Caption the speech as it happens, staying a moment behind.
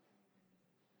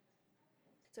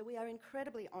So we are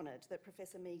incredibly honoured that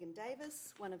Professor Megan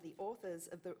Davis, one of the authors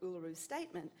of the Uluru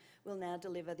Statement, will now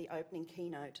deliver the opening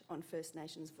keynote on First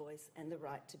Nations voice and the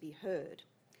right to be heard.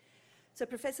 So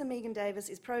Professor Megan Davis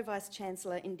is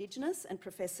Pro-Vice-Chancellor Indigenous and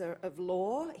Professor of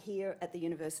Law here at the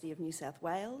University of New South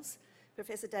Wales.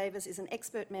 Professor Davis is an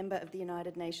expert member of the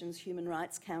United Nations Human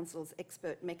Rights Council's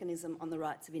expert mechanism on the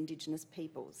rights of Indigenous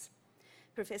peoples.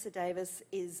 Professor Davis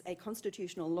is a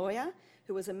constitutional lawyer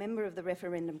who was a member of the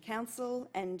Referendum Council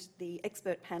and the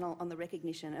expert panel on the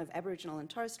recognition of Aboriginal and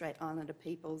Torres Strait Islander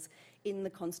peoples in the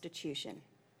Constitution.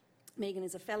 Megan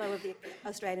is a Fellow of the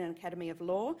Australian Academy of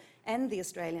Law and the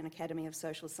Australian Academy of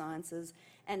Social Sciences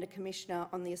and a Commissioner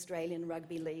on the Australian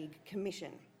Rugby League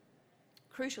Commission.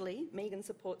 Crucially, Megan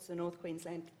supports the North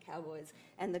Queensland Cowboys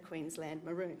and the Queensland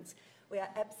Maroons. We are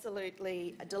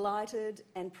absolutely delighted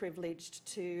and privileged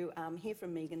to hear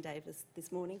from Megan Davis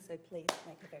this morning, so please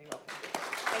make her very welcome.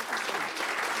 Thank you so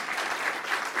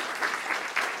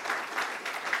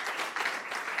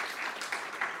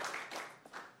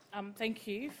much. Thank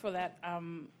you for that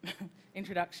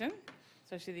introduction,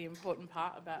 especially the important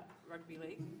part about rugby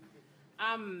league.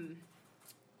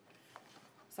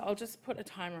 So I'll just put a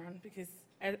timer on because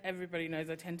everybody knows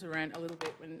I tend to rant a little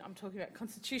bit when I'm talking about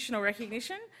constitutional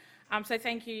recognition. So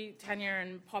thank you, Tanya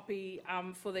and Poppy,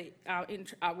 for the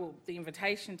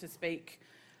invitation to speak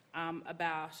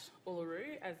about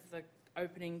Uluru as the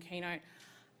opening keynote.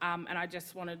 And I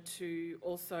just wanted to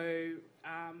also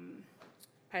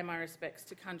pay my respects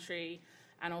to country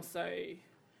and also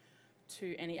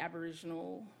to any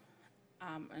Aboriginal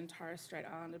and Torres Strait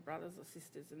Islander brothers or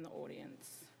sisters in the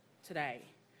audience today.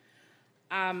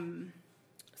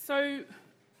 So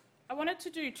I wanted to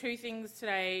do two things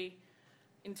today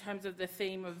in terms of the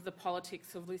theme of the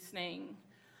politics of listening.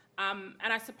 And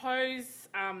I suppose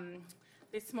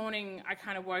this morning I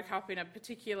kind of woke up in a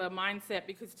particular mindset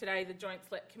because today the Joint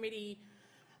Select Committee,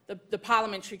 the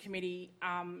Parliamentary Committee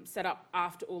set up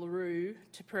after Uluru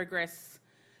to progress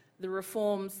the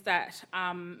reforms that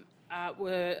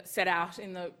were set out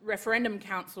in the Referendum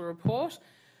Council report,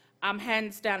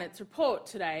 hands down its report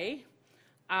today,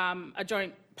 a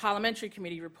joint parliamentary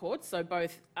committee report, so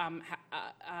both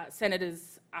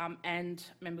senators and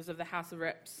members of the House of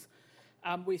Reps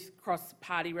with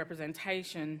cross-party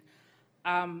representation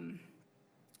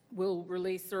will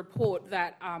release the report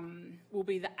that will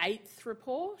be the 8th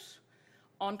report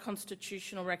on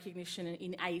constitutional recognition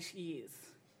in 8 years.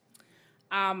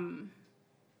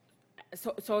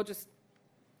 So I'll just,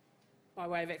 by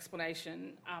way of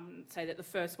explanation, say that the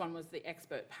first one was the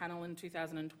expert panel in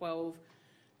 2012.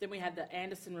 Then we had the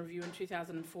Anderson Review in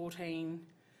 2014.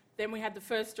 Then we had the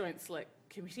first Joint Select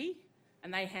Committee,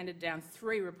 and they handed down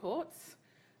 3 reports,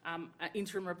 an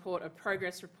interim report, a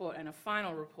progress report and a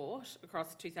final report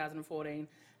across 2014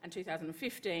 and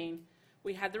 2015.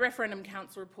 We had the Referendum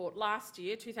Council report last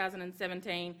year,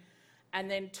 2017,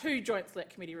 and then 2 Joint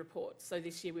Select Committee reports. So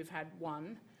this year we've had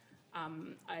 1,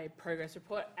 a progress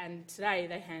report, and today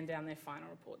they hand down their final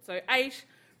report. So 8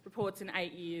 reports in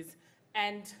 8 years.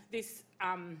 And this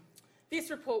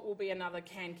report will be another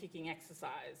can-kicking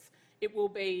exercise. It will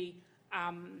be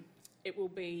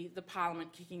the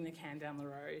Parliament kicking the can down the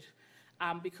road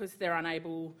because they're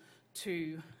unable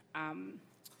to,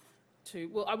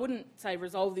 well, I wouldn't say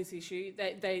resolve this issue.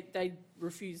 They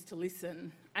refuse to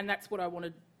listen, and that's what I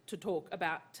wanted to talk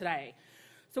about today.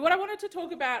 So what I wanted to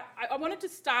talk about, I wanted to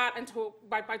start and talk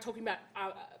by talking about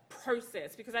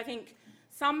process, because I think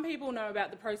some people know about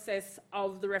the process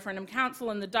of the Referendum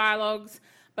Council and the dialogues,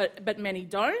 but many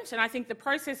don't. And I think the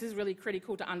process is really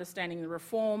critical to understanding the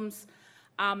reforms.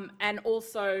 And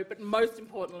also, but most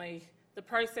importantly, the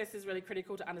process is really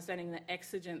critical to understanding the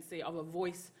exigency of a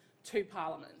voice to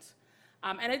Parliament.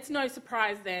 And it's no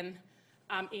surprise then,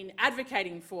 in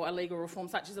advocating for a legal reform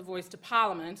such as a voice to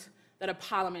Parliament, that a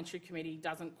parliamentary committee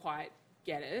doesn't quite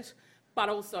get it, but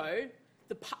also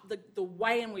the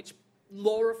way in which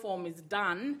law reform is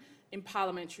done in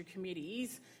parliamentary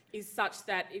committees is such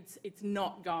that it's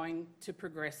not going to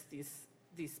progress this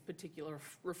particular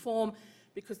reform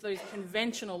because those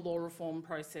conventional law reform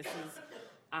processes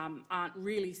aren't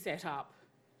really set up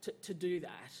to do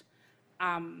that.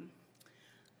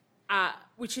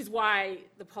 Which is why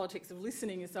the politics of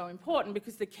listening is so important,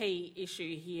 because the key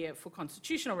issue here for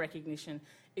constitutional recognition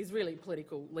is really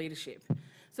political leadership.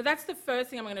 So that's the first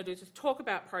thing I'm going to do, just talk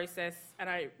about process, and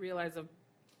I realise I've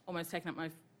almost taken up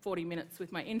my 40 minutes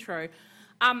with my intro.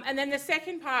 And then the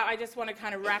second part, I just want to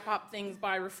kind of wrap up things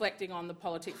by reflecting on the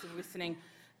politics of listening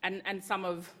and some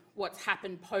of what's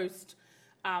happened post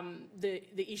the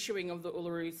issuing of the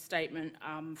Uluru Statement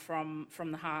from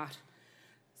the heart.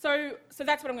 So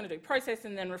that's what I'm going to do, process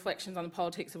and then reflections on the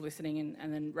politics of listening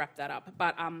and then wrap that up.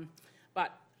 But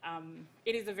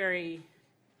it is a very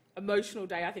emotional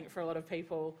day, I think, for a lot of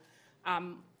people.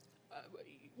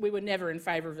 We were never in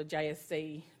favour of a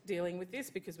JSC dealing with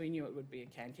this because we knew it would be a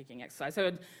can-kicking exercise.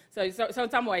 So in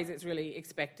some ways it's really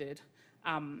expected,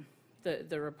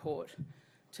 the report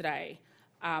today.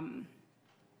 In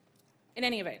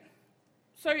any event,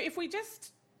 so if we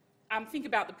just think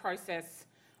about the process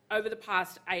over the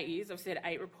past 8 years, I've said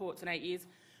 8 reports in 8 years,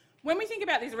 when we think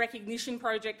about this recognition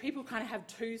project, people kind of have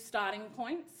 2 starting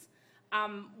points.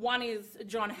 One is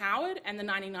John Howard and the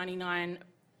 1999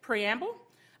 preamble,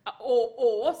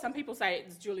 or some people say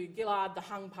it's Julia Gillard, the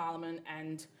hung parliament,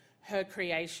 and her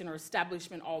creation or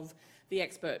establishment of the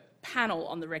expert panel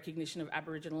on the recognition of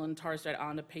Aboriginal and Torres Strait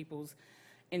Islander peoples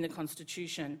in the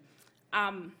Constitution.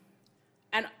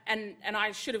 And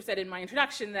I should have said in my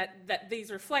introduction that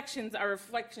these reflections are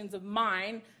reflections of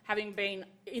mine, having been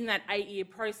in that 8-year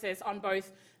process on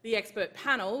both the expert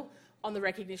panel on the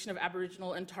recognition of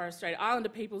Aboriginal and Torres Strait Islander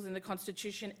peoples in the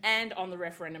Constitution and on the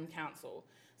Referendum Council.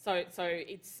 So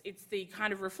it's the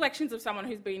kind of reflections of someone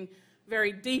who's been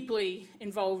very deeply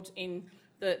involved in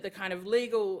the kind of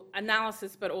legal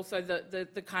analysis, but also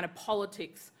the kind of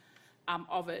politics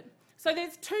of it. So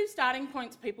there's 2 starting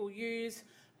points people use,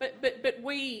 but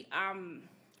we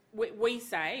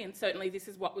say, and certainly this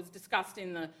is what was discussed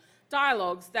in the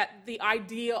dialogues, that the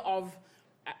idea of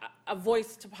a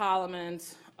voice to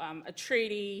Parliament, a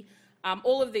treaty,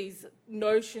 all of these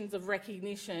notions of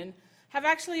recognition have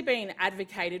actually been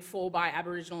advocated for by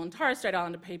Aboriginal and Torres Strait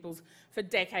Islander peoples for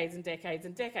decades and decades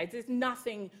and decades. There's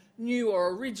nothing new or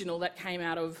original that came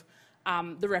out of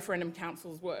the Referendum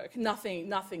Council's work,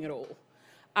 nothing at all.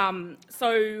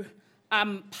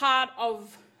 Part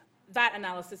of that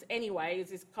analysis anyway is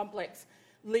this complex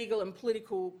legal and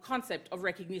political concept of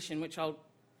recognition, which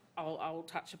I'll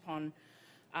touch upon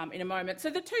in a moment. So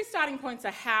the 2 starting points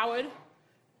are Howard,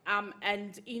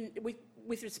 and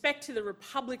with respect to the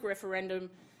Republic referendum,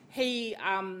 he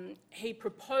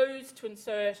proposed to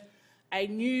insert a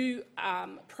new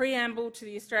preamble to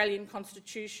the Australian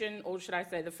Constitution, or should I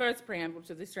say the first preamble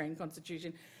to the Australian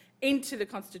Constitution, into the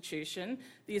Constitution,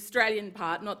 the Australian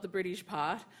part, not the British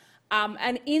part.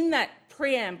 And in that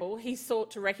preamble, he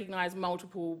sought to recognise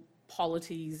multiple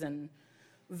polities and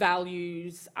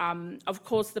values. Of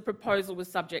course, the proposal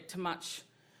was subject to much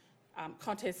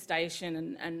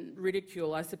contestation and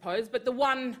ridicule, I suppose, but the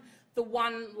one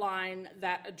line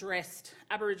that addressed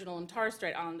Aboriginal and Torres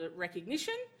Strait Islander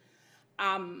recognition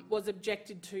was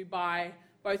objected to by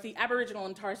both the Aboriginal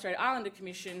and Torres Strait Islander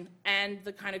Commission and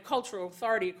the kind of cultural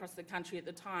authority across the country at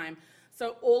the time.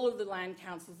 So all of the land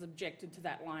councils objected to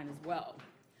that line as well.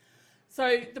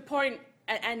 So the point,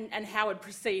 and Howard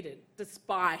proceeded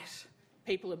despite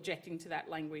people objecting to that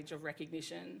language of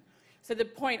recognition. So the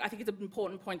point, I think it's an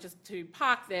important point just to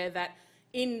park there, that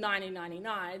in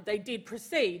 1999 they did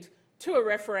proceed to a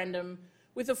referendum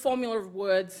with a formula of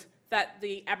words that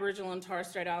the Aboriginal and Torres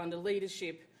Strait Islander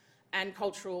leadership and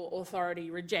cultural authority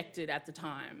rejected at the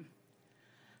time.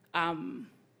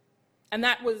 And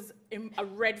that was a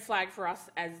red flag for us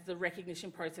as the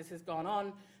recognition process has gone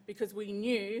on, because we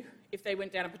knew if they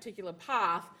went down a particular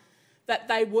path that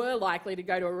they were likely to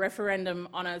go to a referendum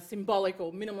on a symbolic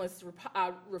or minimalist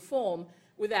reform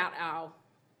without our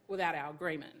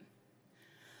agreement.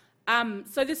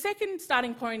 So the second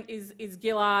starting point is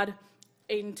Gillard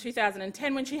in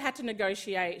 2010, when she had to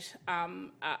negotiate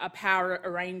a power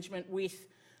arrangement with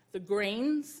the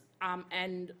Greens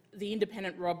and the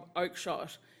independent Rob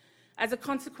Oakeshott. As a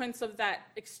consequence of that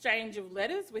exchange of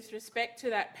letters with respect to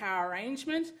that power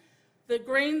arrangement, the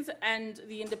Greens and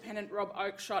the independent Rob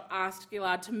Oakeshott asked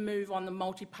Gillard to move on the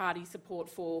multi-party support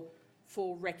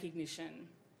for recognition.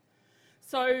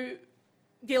 So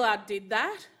Gillard did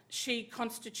that. She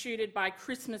constituted by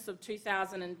Christmas of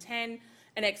 2010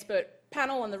 an expert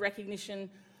panel on the recognition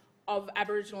of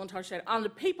Aboriginal and Torres Strait Islander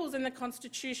peoples in the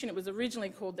Constitution. It was originally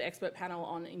called the Expert Panel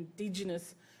on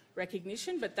Indigenous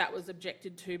Recognition, but that was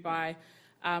objected to by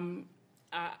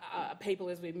people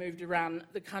as we moved around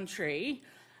the country.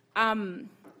 And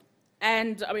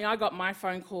I mean, I got my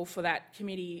phone call for that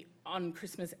committee on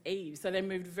Christmas Eve, so they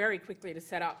moved very quickly to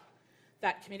set up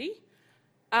that committee.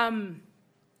 And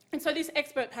so this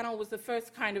expert panel was the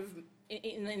first kind of,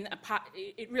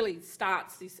 it really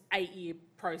starts this 8-year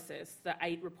process, the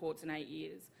 8 reports in 8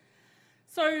 years.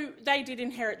 So they did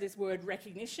inherit this word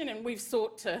recognition, and we've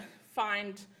sought to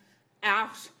find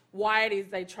out why it is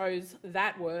they chose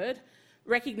that word.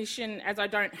 Recognition, as I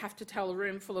don't have to tell a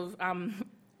room full of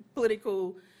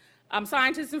political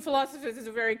scientists and philosophers, is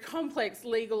a very complex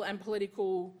legal and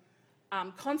political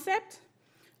concept.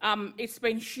 It's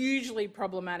been hugely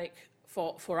problematic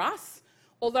for us,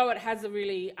 although it has a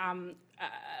really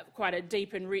quite a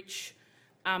deep and rich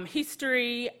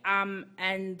history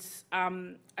and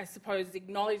I suppose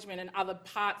acknowledgement in other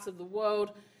parts of the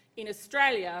world. In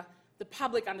Australia, the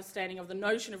public understanding of the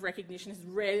notion of recognition has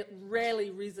rarely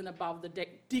risen above the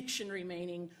dictionary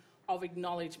meaning of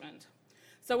acknowledgement.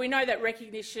 So we know that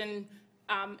recognition,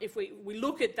 if we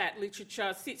look at that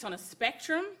literature, sits on a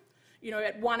spectrum. You know,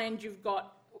 at one end you've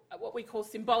got what we call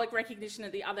symbolic recognition,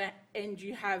 at the other end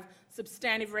you have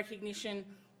substantive recognition,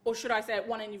 or should I say at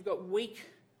one end you've got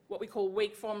what we call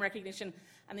weak form recognition,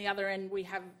 and the other end we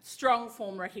have strong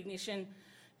form recognition.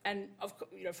 And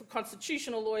for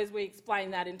constitutional lawyers, we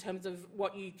explain that in terms of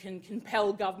what you can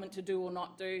compel government to do or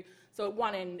not do. So at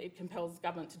one end, it compels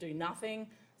government to do nothing,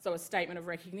 so a statement of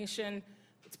recognition.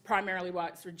 It's primarily why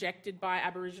it's rejected by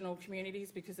Aboriginal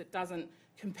communities, because it doesn't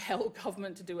compel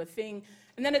government to do a thing.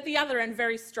 And then at the other end,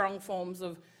 very strong forms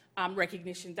of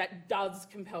recognition that does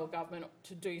compel government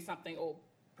to do something or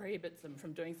prohibits them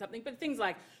from doing something. But things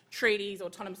like treaties,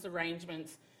 autonomous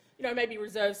arrangements, maybe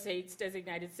reserved seats,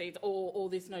 designated seats, or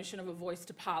this notion of a voice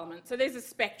to Parliament. So there's a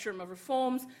spectrum of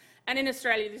reforms. And in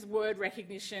Australia, this word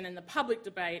recognition and the public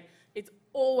debate, it's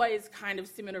always kind of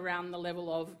simmered around the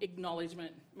level of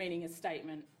acknowledgement, meaning a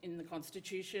statement in the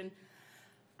Constitution,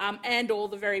 and all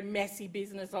the very messy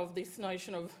business of this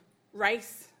notion of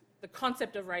race, the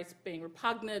concept of race being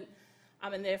repugnant,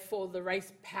 and therefore the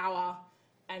race power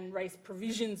and race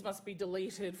provisions must be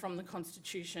deleted from the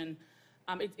Constitution.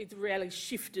 It's rarely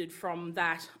shifted from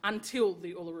that until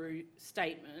the Uluru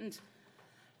Statement.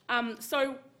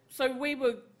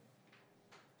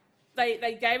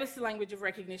 They gave us the language of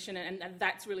recognition, and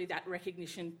that's really that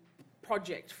recognition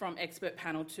project from expert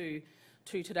panel to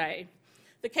today.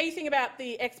 The key thing about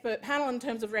the expert panel in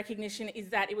terms of recognition is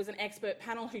that it was an expert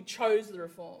panel who chose the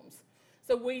reforms.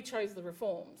 So we chose the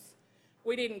reforms.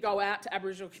 We didn't go out to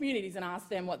Aboriginal communities and ask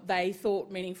them what they thought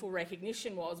meaningful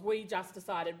recognition was. We just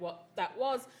decided what that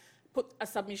was, put a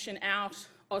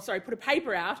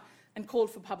paper out and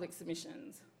called for public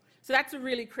submissions. So that's a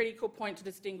really critical point to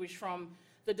distinguish from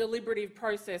the deliberative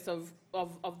process of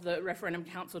the Referendum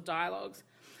Council dialogues.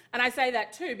 And I say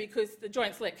that too because the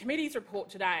Joint Select Committee's report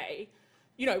today,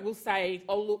 will say,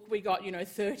 oh look, we got,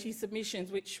 30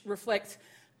 submissions, which reflects,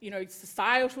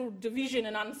 societal division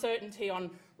and uncertainty on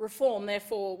reform,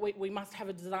 therefore we must have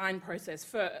a design process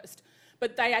first.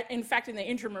 But they, in fact, in the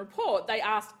interim report, they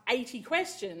asked 80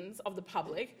 questions of the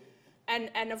public,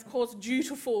 and of course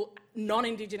dutiful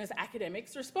non-Indigenous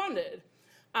academics responded.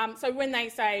 So when they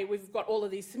say we've got all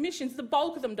of these submissions, the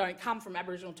bulk of them don't come from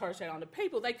Aboriginal and Torres Strait Islander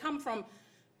people. They come from,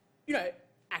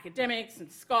 academics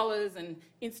and scholars and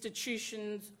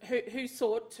institutions who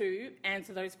sought to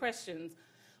answer those questions.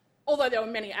 Although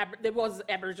there was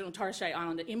Aboriginal and Torres Strait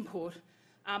Islander input,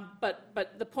 but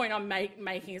the point I'm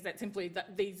making is that simply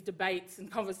that these debates and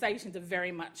conversations are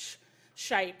very much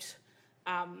shaped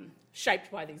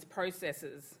by these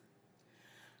processes.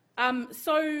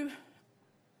 So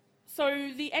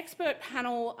the expert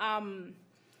panel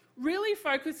really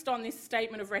focused on this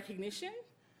statement of recognition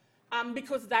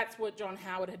because that's what John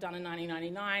Howard had done in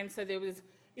 1999. So there was,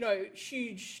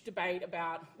 huge debate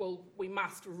about, well, we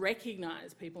must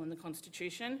recognise people in the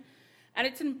Constitution. And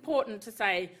it's important to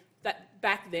say that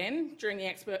back then, during the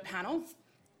expert panels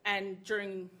and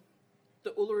during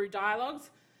the Uluru dialogues,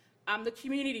 the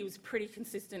community was pretty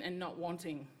consistent in not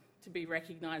wanting to be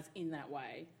recognised in that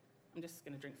way. I'm just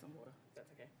going to drink some water, if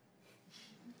that's okay.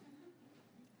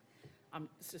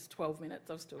 It's just 12 minutes,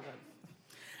 I've still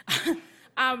got...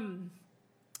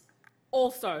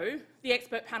 Also, the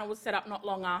expert panel was set up not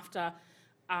long after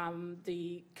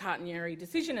the Cartinieri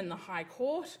decision in the High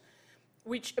Court,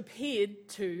 which appeared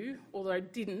to, although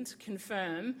didn't,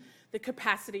 confirm the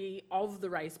capacity of the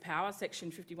race power,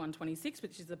 section 5126,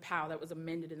 which is the power that was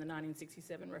amended in the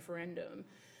 1967 referendum,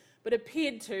 but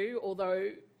appeared to,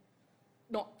 although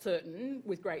not certain,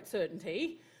 with great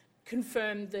certainty,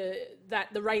 confirmed that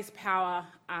the race power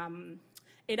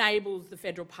enables the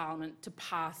federal parliament to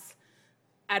pass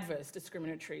adverse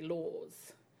discriminatory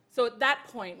laws. So at that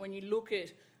point, when you look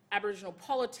at Aboriginal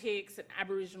politics and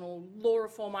Aboriginal law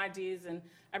reform ideas and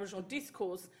Aboriginal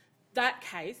discourse, that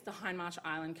case, the Hindmarsh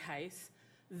Island case,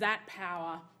 that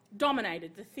power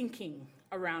dominated the thinking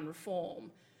around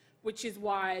reform, which is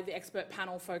why the expert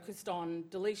panel focused on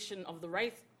deletion of the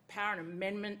race power and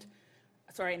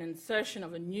an insertion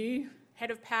of a new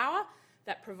head of power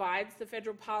that provides the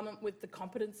federal parliament with the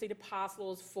competency to pass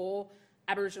laws for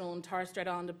Aboriginal and Torres Strait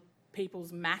Islander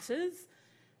people's matters,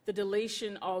 the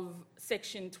deletion of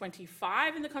section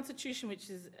 25 in the Constitution, which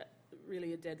is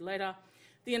really a dead letter,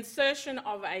 the insertion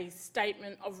of a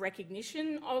statement of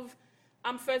recognition of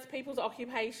First Peoples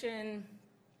occupation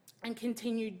and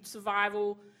continued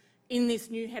survival in this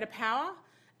new head of power.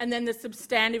 And then the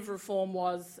substantive reform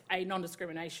was a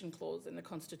non-discrimination clause in the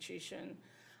Constitution.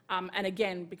 And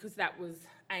again, because that was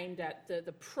aimed at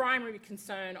the primary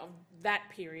concern of that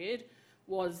period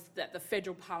was that the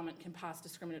federal parliament can pass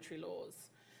discriminatory laws.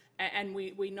 And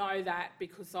we know that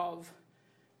because of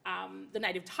the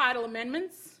native title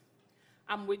amendments,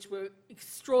 which were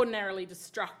extraordinarily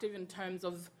destructive in terms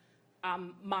of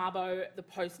Mabo, the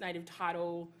post-native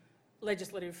title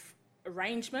legislative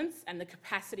arrangements and the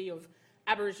capacity of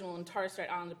Aboriginal and Torres Strait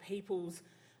Islander peoples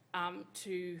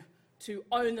to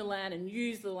own the land and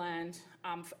use the land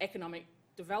for economic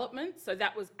development. So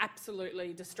that was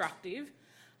absolutely destructive.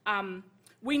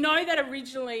 We know that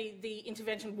originally the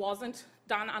intervention wasn't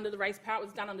done under the race power, it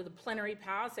was done under the plenary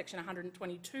power, section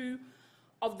 122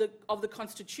 of the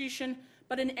Constitution.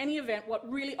 But in any event, what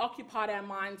really occupied our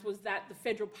minds was that the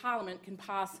federal parliament can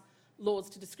pass laws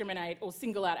to discriminate or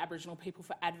single out Aboriginal people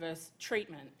for adverse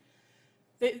treatment.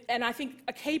 And I think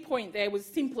a key point there was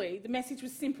simply, the message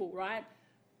was simple, right?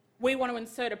 We want to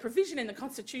insert a provision in the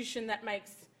Constitution that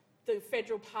makes the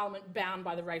federal parliament bound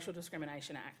by the Racial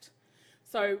Discrimination Act.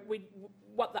 So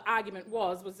what the argument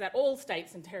was that all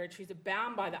states and territories are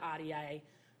bound by the RDA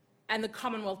and the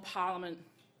Commonwealth Parliament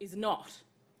is not.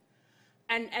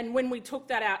 And when we took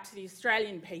that out to the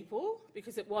Australian people,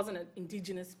 because it wasn't an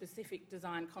Indigenous-specific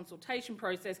design consultation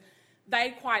process,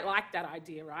 they quite liked that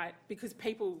idea, right? Because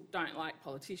people don't like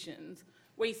politicians.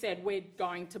 We said we're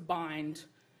going to bind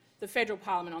the federal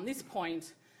parliament on this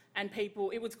point, and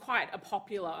it was quite a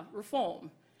popular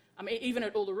reform. I mean, even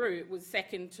at Uluru, it was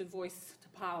second to voice to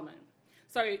parliament.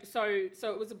 So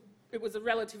it was a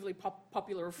relatively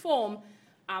popular reform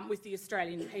with the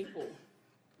Australian people,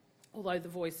 although the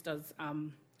voice does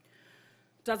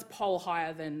poll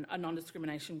higher than a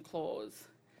non-discrimination clause.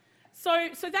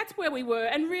 So that's where we were,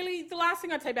 and really the last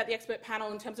thing I'd say about the expert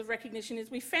panel in terms of recognition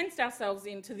is we fenced ourselves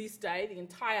in to this day, the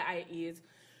entire 8 years,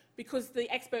 because the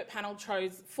expert panel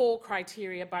chose 4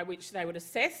 criteria by which they would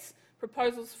assess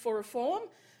proposals for reform,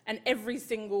 and every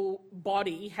single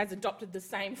body has adopted the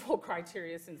same 4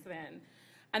 criteria since then.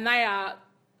 And they are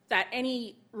that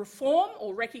any reform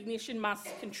or recognition must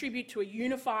contribute to a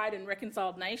unified and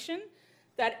reconciled nation,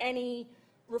 that any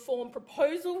reform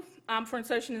proposal for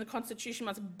insertion in the Constitution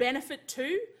must benefit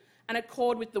to and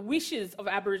accord with the wishes of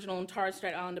Aboriginal and Torres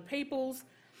Strait Islander peoples.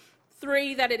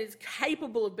 3, that it is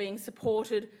capable of being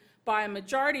supported by a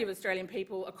majority of Australian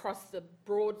people across the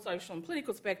broad social and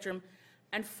political spectrum.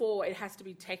 And 4, it has to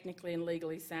be technically and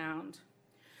legally sound.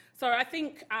 So I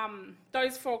think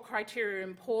those 4 criteria are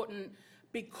important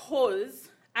because,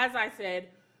 as I said,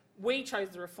 we chose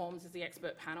the reforms as the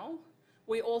expert panel.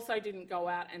 We also didn't go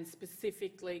out and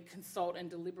specifically consult and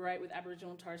deliberate with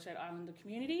Aboriginal and Torres Strait Islander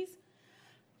communities.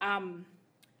 And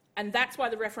that's why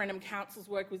the Referendum Council's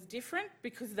work was different,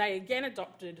 because they again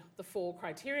adopted the 4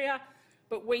 criteria,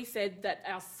 but we said that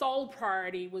our sole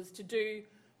priority was to do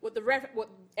what the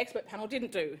expert panel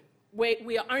didn't do.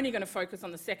 We are only going to focus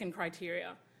on the 2nd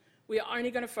criteria. We are only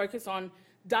going to focus on,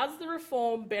 does the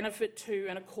reform benefit to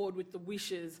and accord with the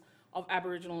wishes of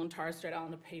Aboriginal and Torres Strait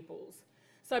Islander peoples?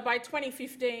 So by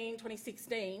 2015,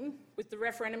 2016, with the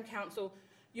Referendum Council,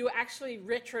 you were actually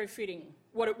retrofitting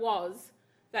what it was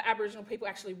that Aboriginal people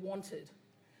actually wanted.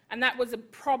 And that was a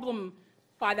problem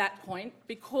by that point,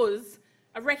 because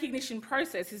a recognition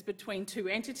process is between 2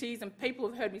 entities, and people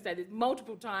have heard me say this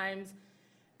multiple times.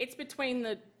 It's between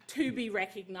the to be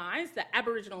recognised, the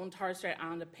Aboriginal and Torres Strait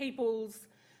Islander peoples,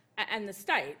 and the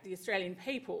state, the Australian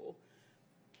people.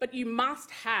 But you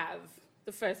must have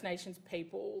the First Nations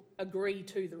people agree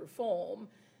to the reform.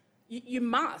 You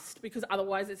must, because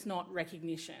otherwise it's not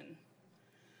recognition.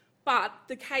 But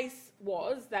the case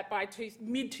was that by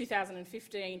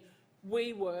mid-2015,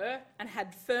 we were, and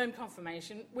had firm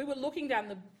confirmation, we were looking down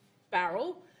the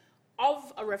barrel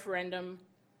of a referendum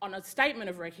on a statement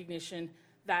of recognition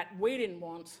that we didn't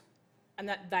want and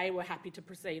that they were happy to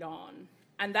proceed on.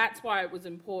 And that's why it was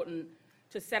important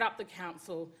to set up the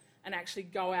council and actually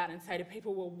go out and say to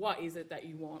people, well, what is it that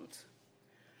you want?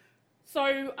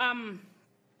 So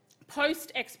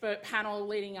post-expert panel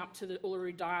leading up to the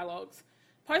Uluru Dialogues.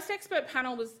 Post-expert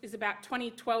panel is about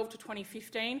 2012 to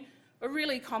 2015, a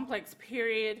really complex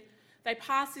period. They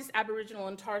passed this Aboriginal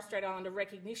and Torres Strait Islander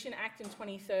Recognition Act in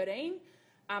 2013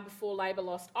 before Labor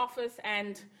lost office,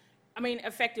 and I mean,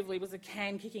 effectively it was a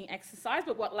can-kicking exercise,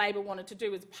 but what Labor wanted to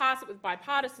do was pass it with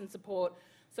bipartisan support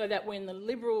so that when the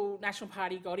Liberal National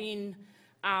Party got in,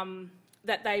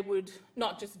 that they would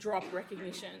not just drop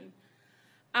recognition.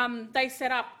 They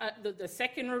set up the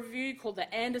second review called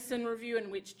the Anderson Review, in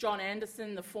which John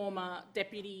Anderson, the former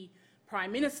Deputy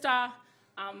Prime Minister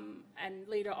and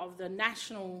leader of the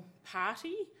National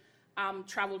Party,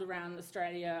 travelled around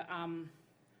Australia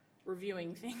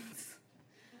reviewing things.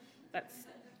 That's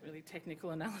really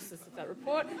technical analysis of that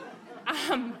report.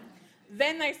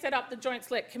 Then they set up the Joint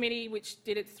Select Committee, which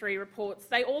did its 3 reports.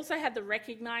 They also had the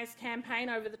Recognise campaign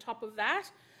over the top of that.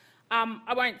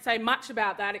 I won't say much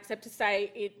about that except to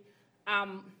say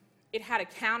it had a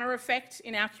counter effect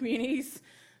in our communities.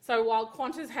 So while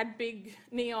Qantas had big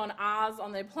neon R's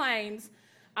on their planes,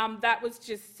 that was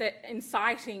just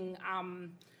inciting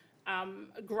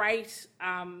a great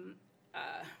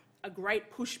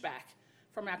pushback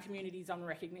from our communities on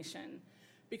recognition.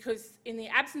 Because in the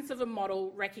absence of a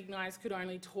model, Recognise could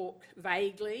only talk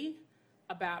vaguely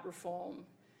about reform.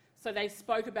 So they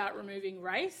spoke about removing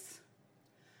race,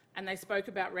 and they spoke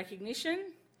about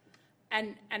recognition,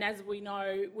 and as we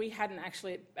know, we hadn't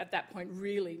actually at that point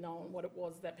really known what it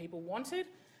was that people wanted,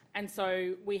 and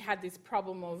so we had this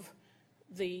problem of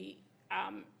the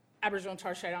Aboriginal and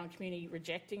Torres Strait Islander community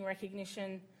rejecting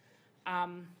recognition,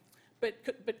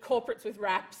 but corporates with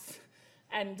RAPs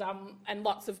and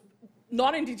lots of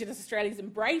non-Indigenous Australians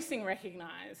embracing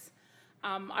Recognise.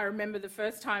 I remember the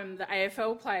first time the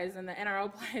AFL players and the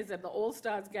NRL players at the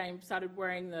All-Stars game started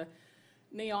wearing the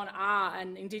neon R,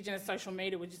 and Indigenous social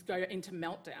media would just go into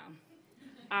meltdown.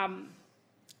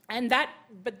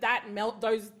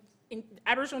 Those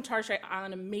Aboriginal and Torres Strait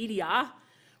Islander media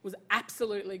was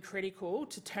absolutely critical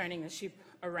to turning the ship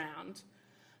around.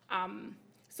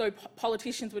 So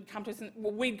politicians would come to us and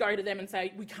we'd go to them and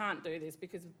say, we can't do this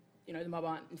because the mob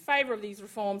aren't in favour of these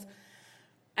reforms,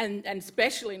 and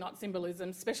especially not symbolism,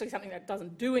 especially something that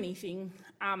doesn't do anything.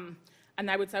 And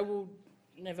they would say, well,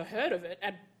 never heard of it.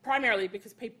 And primarily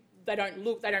because they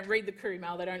don't read the Courier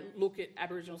Mail, they don't look at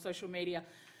Aboriginal social media.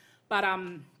 But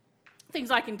things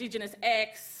like Indigenous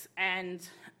X and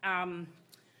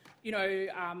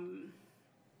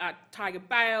Tiger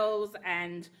Bales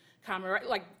and Karma,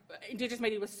 like Indigenous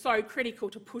media was so critical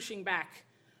to pushing back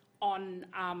on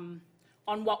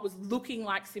what was looking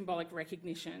like symbolic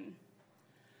recognition.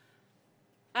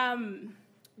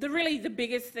 The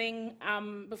biggest thing,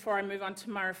 before I move on to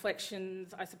my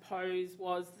reflections, I suppose,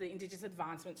 was the Indigenous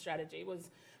Advancement Strategy,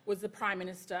 was the Prime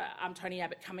Minister, Tony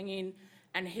Abbott, coming in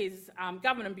and his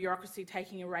government and bureaucracy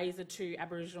taking a razor to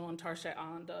Aboriginal and Torres Strait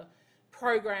Islander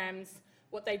programs.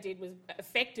 What they did was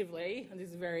effectively, and this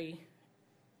is a very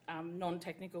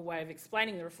non-technical way of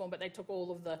explaining the reform, but they took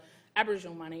all of the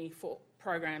Aboriginal money for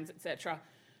programs, etc.,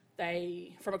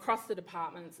 from across the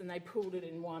departments, and they pooled it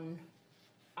in one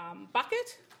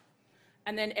bucket,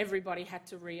 and then everybody had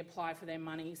to reapply for their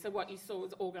money. So what you saw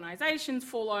was organisations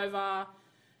fall over,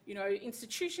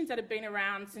 institutions that had been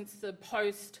around since the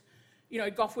post,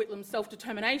 Gough Whitlam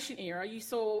self-determination era. You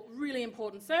saw really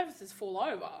important services fall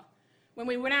over. When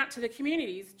we went out to the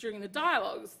communities during the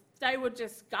dialogues, they were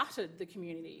just gutted, the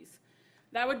communities.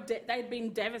 They'd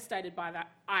been devastated by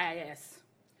that IAS.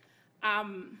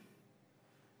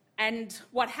 And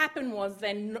what happened was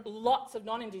then lots of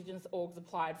non-Indigenous orgs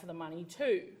applied for the money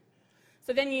too.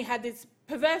 So then you had this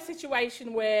perverse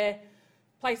situation where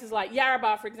places like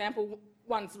Yarrabah, for example,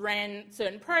 once ran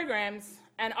certain programs,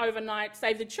 and overnight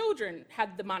Save the Children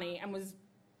had the money and was,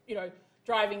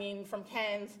 driving in from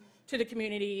Cairns to the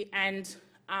community and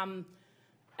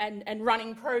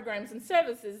running programs and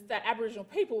services that Aboriginal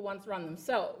people once run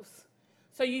themselves.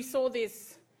 So you saw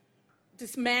this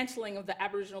dismantling of the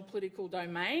Aboriginal political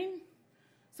domain.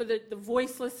 So the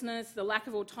voicelessness, the lack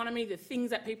of autonomy, the things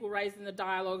that people raised in the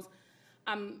dialogues,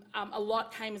 a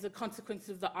lot came as a consequence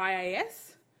of the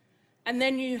IAS. And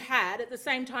then you had, at the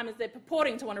same time as they're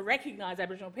purporting to want to recognise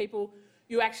Aboriginal people,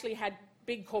 you actually had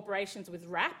big corporations with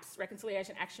RAPs,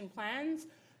 Reconciliation Action Plans,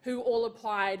 who all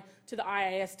applied to the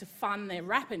IAS to fund their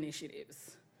RAP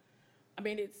initiatives. I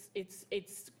mean, it's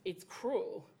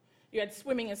cruel. You had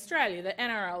Swimming Australia, the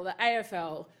NRL, the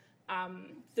AFL,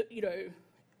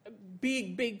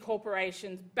 big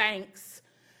corporations, banks,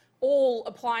 all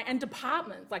applying, and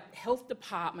departments like Health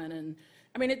Department, and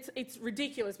I mean it's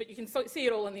ridiculous, but you can see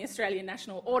it all in the Australian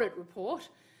National Audit Report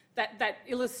that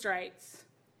illustrates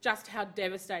just how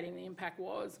devastating the impact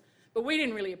was. But we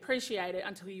didn't really appreciate it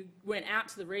until you went out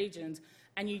to the regions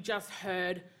and you just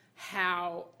heard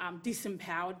how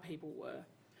disempowered people were.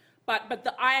 But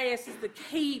the IAS is the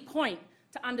key point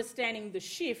to understanding the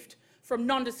shift from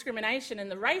non-discrimination and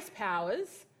the race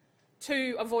powers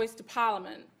to a voice to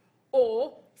Parliament,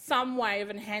 or some way of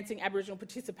enhancing Aboriginal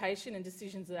participation in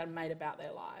decisions that are made about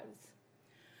their lives.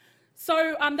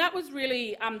 So that was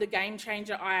really the game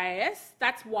changer IAS.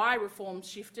 That's why reforms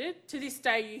shifted. To this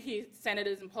day, you hear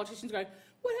senators and politicians go,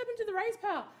 what happened to the race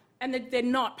power? And they're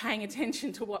not paying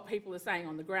attention to what people are saying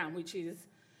on the ground, which is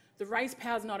the race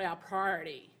power is not our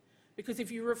priority. Because if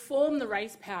you reform the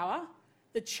race power,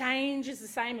 the change is the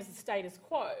same as the status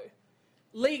quo.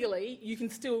 Legally, you can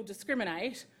still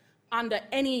discriminate under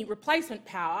any replacement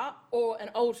power or an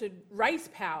altered race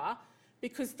power,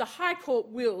 because the High Court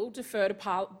will defer to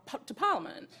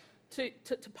Parliament, to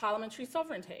parliamentary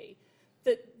sovereignty.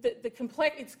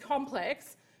 It's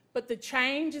complex, but the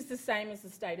change is the same as the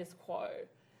status quo.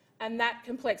 And that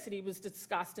complexity was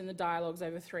discussed in the dialogues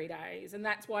over 3 days, and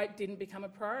that's why it didn't become a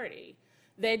priority.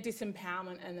 Their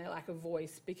disempowerment and their lack of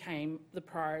voice became the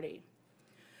priority.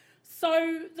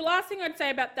 So the last thing I'd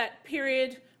say about that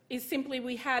period is simply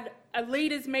we had a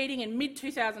leaders' meeting in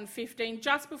mid-2015,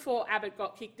 just before Abbott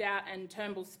got kicked out and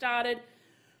Turnbull started,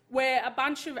 where a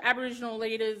bunch of Aboriginal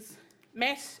leaders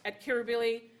met at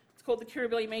Kirribilli. It's called the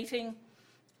Kirribilli meeting,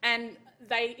 and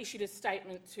they issued a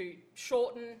statement to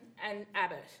Shorten and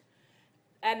Abbott.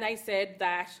 And they said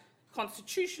that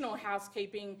constitutional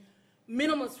housekeeping,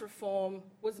 minimalist reform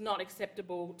was not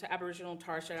acceptable to Aboriginal and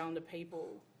Torres Strait Islander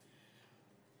people.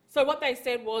 So what they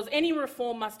said was any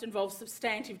reform must involve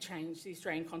substantive change to the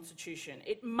Australian Constitution.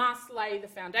 It must lay the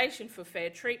foundation for fair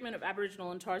treatment of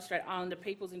Aboriginal and Torres Strait Islander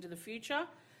peoples into the future.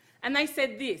 And they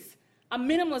said this: a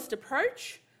minimalist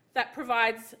approach that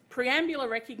provides preambular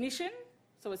recognition,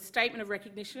 so a statement of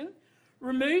recognition,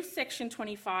 removes Section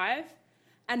 25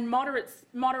 and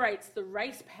moderates the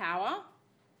race power,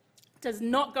 does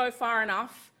not go far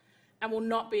enough and will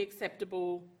not be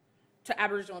acceptable to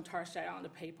Aboriginal and Torres Strait Islander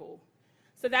people.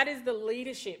 So that is the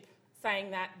leadership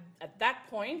saying that at that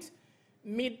point,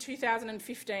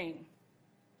 mid-2015.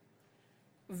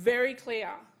 Very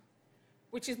clear,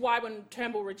 which is why when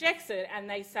Turnbull rejects it and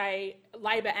they say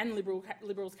Labor and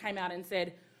Liberals came out and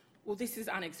said, well, this is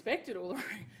unexpected.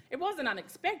 It wasn't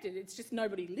unexpected, it's just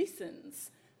nobody listens.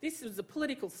 This was a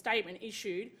political statement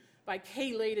issued by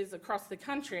key leaders across the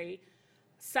country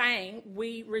saying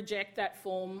we reject that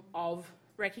form of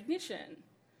recognition.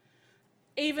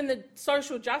 Even the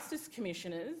social justice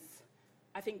commissioners,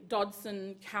 I think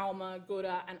Dodson, Calma,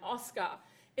 Gooda and Oscar,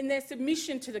 in their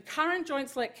submission to the current Joint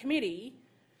Select Committee,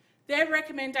 their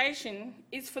recommendation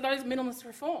is for those minimalist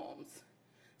reforms.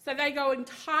 So they go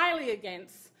entirely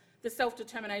against the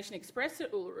self-determination expressed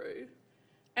at Uluru,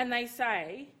 and they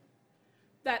say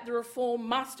that the reform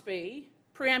must be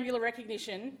preambular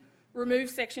recognition, remove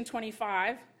Section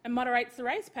 25 and moderates the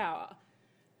race power.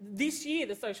 This year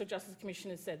the Social Justice Commission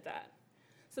has said that.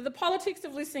 So the politics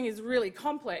of listening is really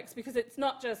complex because it's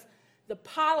not just the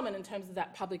Parliament in terms of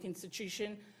that public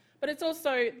institution, but it's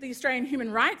also the Australian Human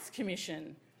Rights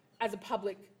Commission as a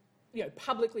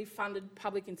publicly funded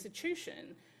public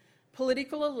institution.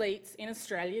 Political elites in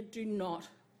Australia do not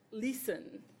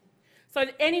listen. So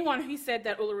anyone who said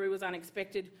that Uluru was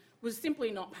unexpected was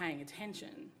simply not paying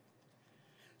attention.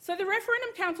 So the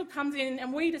Referendum Council comes in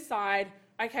and we decide,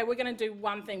 okay, we're going to do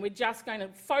one thing. We're just going to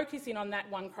focus in on that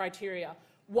one criteria.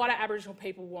 What do Aboriginal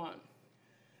people want?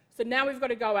 So now we've got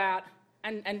to go out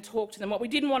and talk to them. What we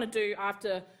didn't want to do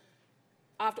after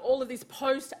all of this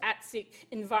post-ATSIC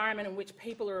environment in which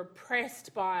people are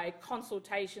oppressed by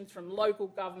consultations from local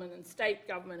government and state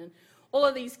government and all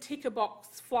of these ticker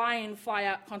box fly-in,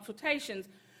 fly-out consultations,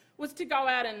 was to go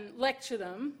out and lecture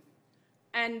them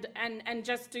and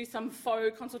just do some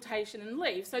faux consultation and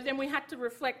leave. So then we had to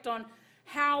reflect on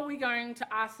how are we going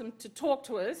to ask them to talk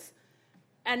to us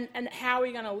and how are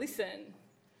we going to listen.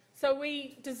 So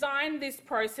we designed this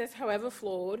process, however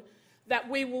flawed, that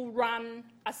we will run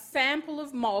a sample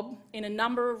of mob in a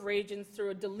number of regions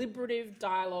through a deliberative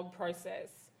dialogue process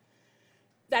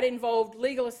that involved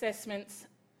legal assessments,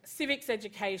 civics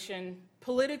education,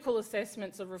 political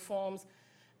assessments of reforms,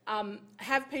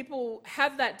 have people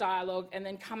have that dialogue and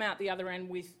then come out the other end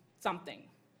with something.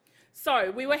 So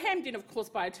we were hemmed in, of course,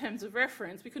 by terms of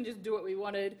reference. We couldn't just do what we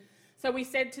wanted. So we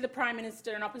said to the Prime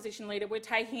Minister and Opposition Leader, we're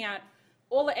taking out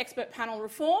all the expert panel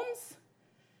reforms,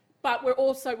 but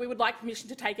we would like permission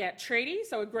to take out treaty,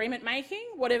 so agreement making,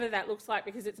 whatever that looks like,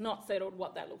 because it's not settled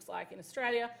what that looks like in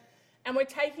Australia. And we're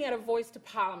taking out a voice to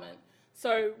Parliament.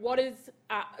 So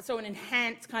an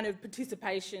enhanced kind of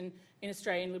participation in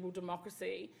Australian liberal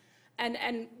democracy.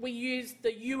 And we used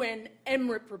the UN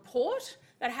MRIP report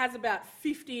that has about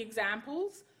 50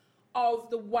 examples of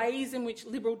the ways in which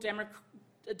liberal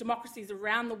democracies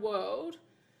around the world.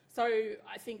 So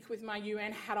I think with my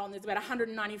UN hat on, there's about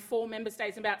 194 member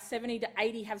states and about 70 to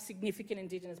 80 have significant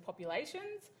Indigenous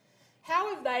populations.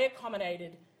 How have they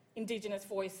accommodated Indigenous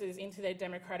voices into their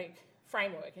democratic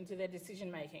framework, into their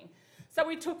decision-making. So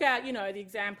we took out, the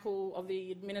example of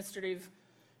the administrative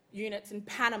units in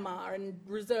Panama and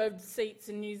reserved seats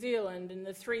in New Zealand and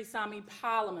the 3 Sami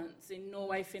parliaments in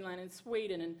Norway, Finland and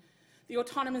Sweden, and the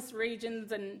autonomous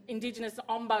regions and Indigenous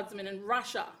ombudsman in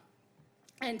Russia,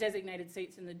 and designated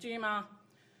seats in the Duma.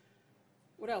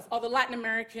 What else? Oh, the Latin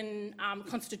American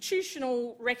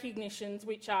constitutional recognitions,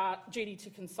 which are duty to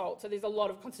consult. So there's a lot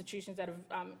of constitutions that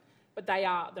have, but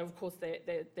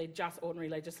they're just ordinary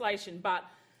legislation, but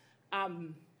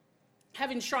have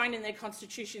enshrined in their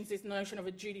constitutions this notion of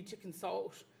a duty to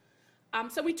consult.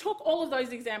 So we took all of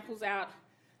those examples out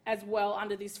as well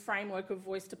under this framework of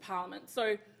voice to parliament.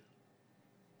 So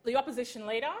the opposition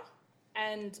leader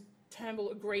and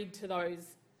Turnbull agreed to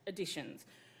those additions.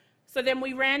 So then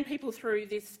we ran people through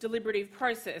this deliberative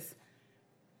process.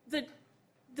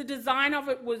 The design of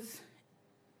it was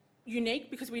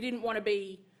unique because we didn't want to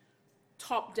be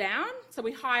top-down. So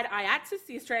we hired IATSIS,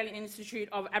 the Australian Institute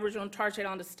of Aboriginal and Torres Strait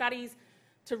Islander Studies,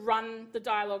 to run the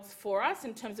dialogues for us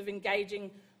in terms of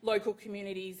engaging local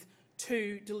communities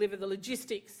to deliver the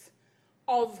logistics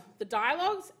of the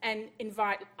dialogues and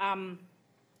invite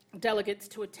delegates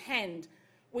to attend.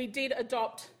 We did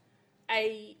adopt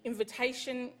an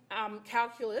invitation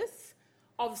calculus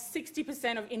of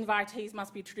 60% of invitees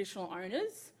must be traditional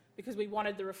owners because we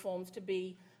wanted the reforms to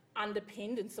be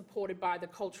underpinned and supported by the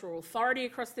cultural authority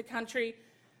across the country.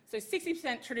 So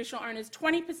 60% traditional owners,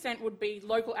 20% would be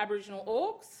local Aboriginal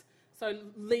orgs, so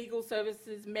legal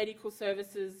services, medical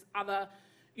services, other,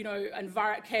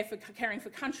 caring for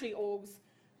country orgs,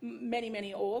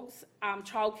 many orgs,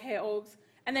 childcare orgs,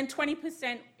 and then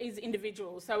 20% is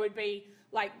individuals. So it would be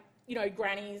like,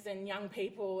 grannies and young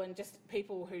people and just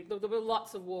people who, there were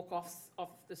lots of walk-offs off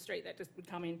the street that just would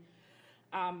come in,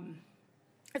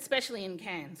 especially in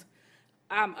Cairns.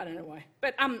 I don't know why.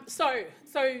 But so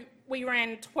we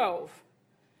ran 12.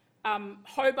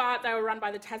 Hobart, they were run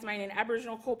by the Tasmanian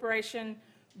Aboriginal Corporation,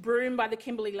 Broome by the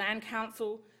Kimberley Land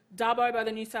Council, Dubbo by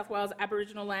the New South Wales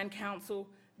Aboriginal Land Council,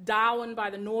 Darwin by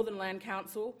the Northern Land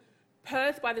Council,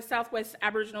 Perth by the South West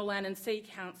Aboriginal Land and Sea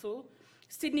Council,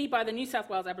 Sydney by the New South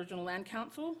Wales Aboriginal Land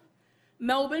Council,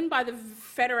 Melbourne by the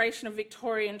Federation of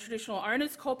Victorian Traditional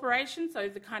Owners Corporation, so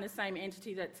the kind of same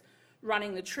entity that's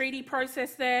running the treaty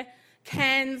process there,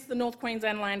 Cairns, the North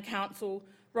Queensland Land Council,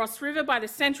 Ross River by the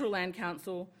Central Land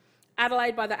Council,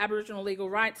 Adelaide by the Aboriginal Legal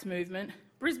Rights Movement,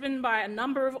 Brisbane by a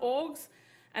number of orgs,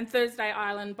 and Thursday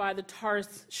Island by the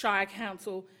Torres Shire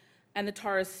Council and the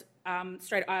Torres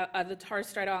Strait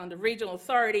Islander Regional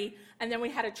Authority, and then we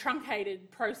had a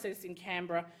truncated process in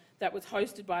Canberra that was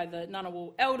hosted by the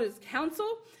Ngunnawal Elders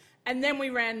Council, and then we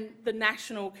ran the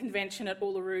national convention at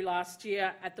Uluru last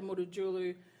year at the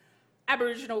Mutijulu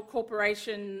Aboriginal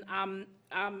Corporation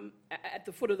at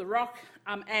the foot of the rock,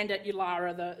 and at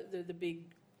Yulara, the big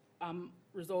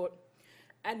resort,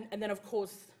 and then of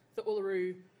course the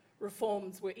Uluru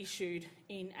reforms were issued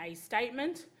in a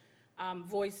statement,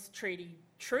 Voice, Treaty,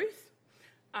 Truth.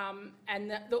 And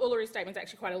the Uluru statement is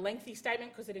actually quite a lengthy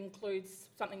statement because it includes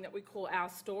something that we call our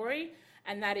story,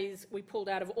 and that is we pulled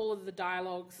out of all of the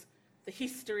dialogues the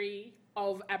history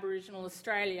of Aboriginal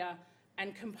Australia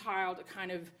and compiled a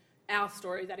kind of our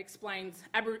story that explains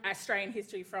Australian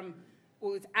history from,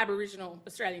 well, it's Aboriginal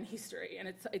Australian history,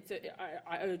 and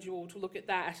I urge you all to look at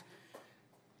that.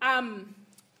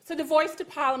 So the voice to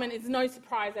Parliament is no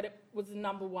surprise that it was the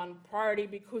number one priority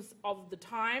because of the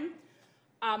time.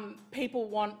 People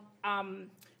want,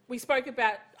 we spoke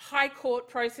about high court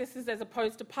processes as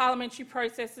opposed to parliamentary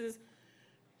processes.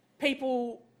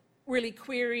 People really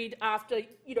queried after,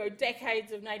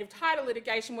 decades of native title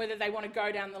litigation whether they want to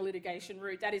go down the litigation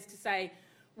route. That is to say,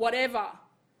 whatever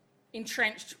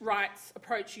entrenched rights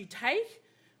approach you take,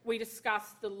 we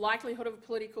discussed the likelihood of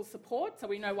political support. So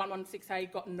we know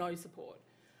 116A got no support.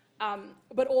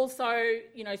 But also,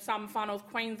 some Far North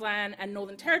Queensland and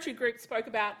Northern Territory groups spoke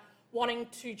about wanting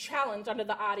to challenge under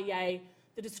the RDA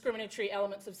the discriminatory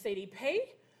elements of CDP,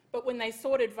 but when they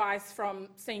sought advice from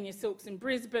senior silks in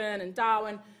Brisbane and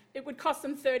Darwin, it would cost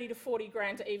them 30 to 40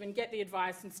 grand to even get the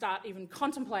advice and start even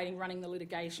contemplating running the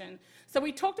litigation. So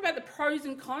we talked about the pros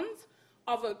and cons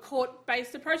of a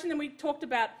court-based approach, and then we talked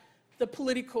about the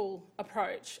political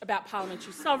approach, about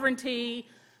parliamentary sovereignty,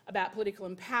 about political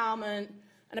empowerment,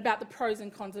 and about the pros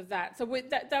and cons of that. So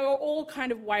they were all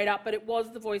kind of weighed up, but it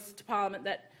was the voice to Parliament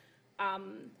that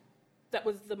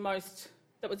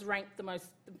was ranked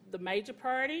the major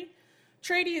priority.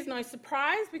 Treaty is no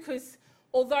surprise because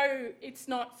although it's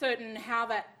not certain how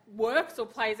that works or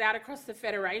plays out across the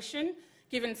Federation,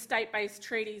 given state-based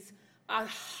treaties are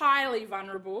highly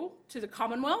vulnerable to the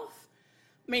Commonwealth,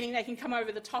 meaning they can come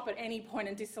over the top at any point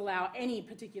and disallow any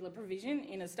particular provision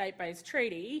in a state-based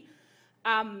treaty,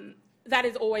 that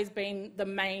has always been the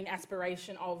main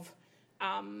aspiration of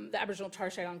the Aboriginal and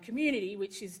Torres Strait Islander community,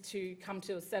 which is to come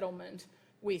to a settlement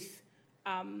with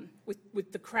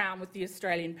the Crown, with the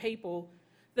Australian people.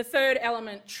 The third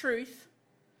element, truth,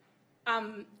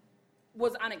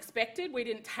 was unexpected. We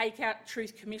didn't take out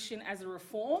Truth Commission as a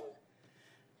reform,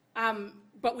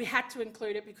 but we had to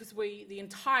include it because the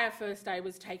entire first day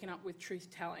was taken up with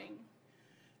truth-telling.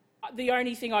 The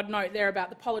only thing I'd note there about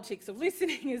the politics of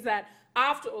listening is that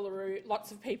after Uluru,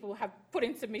 lots of people have put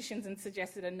in submissions and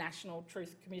suggested a National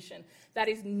Truth Commission. That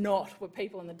is not what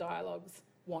people in the dialogues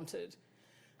wanted.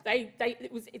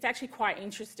 It's actually quite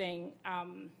interesting,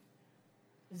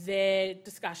 their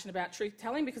discussion about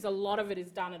truth-telling, because a lot of it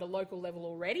is done at a local level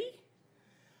already.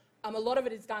 A lot of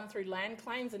it is done through land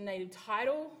claims and native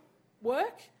title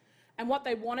work, and what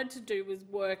they wanted to do was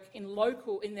work in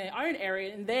their own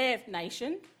area, in their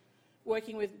nation,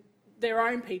 working with their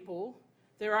own people,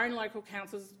 their own local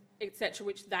councils, etc.,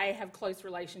 which they have close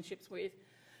relationships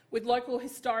with local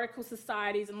historical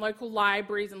societies and local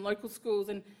libraries and local schools,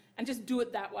 and just do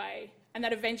it that way. And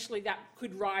that eventually that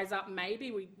could rise up,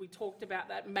 maybe, we talked about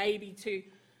that, maybe to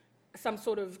some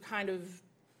sort of kind of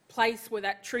place where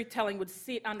that truth-telling would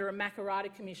sit under a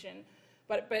Makarrata Commission.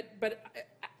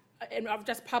 And I've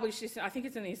just published this, I think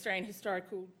it's in the Australian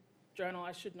Historical Journal,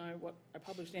 I should know what I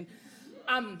published in,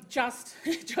 just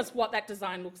what that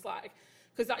design looks like.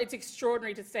 Because it's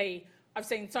extraordinary to see. I've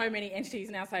seen so many entities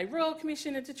now say Royal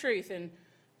Commission into Truth and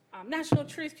National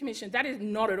Truth Commission. That is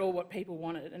not at all what people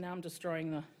wanted, and now I'm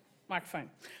destroying the microphone.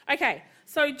 Okay,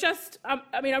 so just,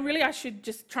 I should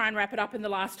just try and wrap it up in the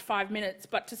last 5 minutes,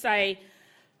 but to say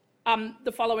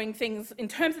the following things. In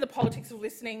terms of the politics of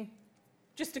listening,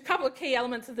 just a couple of key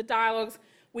elements of the dialogues.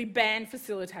 We banned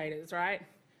facilitators, right?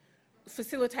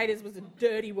 Facilitators was a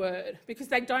dirty word because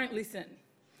they don't listen.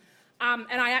 And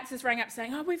IATSIS rang up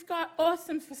saying, we've got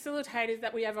awesome facilitators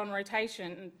that we have on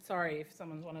rotation. And sorry if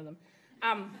someone's one of them.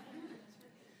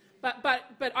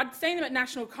 But I'd seen them at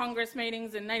National Congress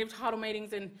meetings and native title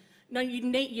meetings, and you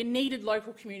needed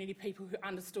local community people who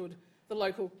understood the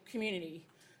local community.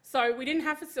 So we didn't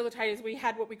have facilitators, we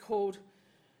had what we called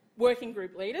working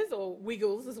group leaders, or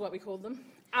WIGGLES is what we called them.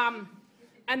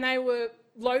 And they were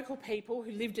local people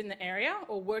who lived in the area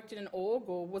or worked in an org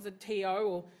or was a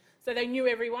TO, so they knew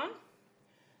everyone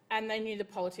and they knew the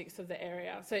politics of the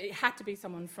area. So it had to be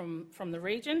someone from the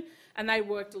region, and they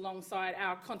worked alongside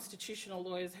our constitutional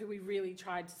lawyers who we really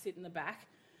tried to sit in the back.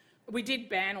 We did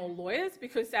ban all lawyers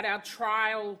because at our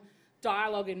trial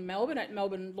dialogue in Melbourne, at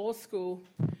Melbourne Law School,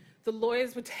 the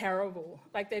lawyers were terrible.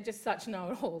 Like, they're just such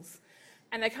know-it-alls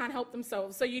and they can't help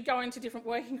themselves. So you'd go into different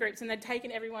working groups and they'd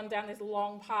taken everyone down this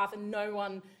long path and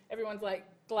everyone's like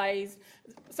glazed.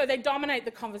 So they dominate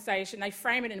the conversation, they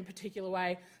frame it in a particular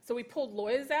way. So we pulled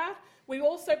lawyers out. We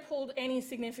also pulled any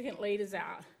significant leaders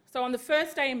out. So on the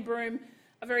first day in Broome,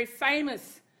 a very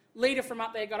famous leader from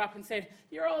up there got up and said,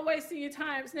 "You're all wasting your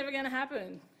time, it's never going to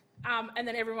happen." And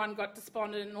then everyone got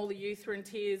despondent and all the youth were in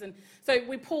tears. And so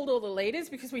we pulled all the leaders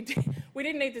because we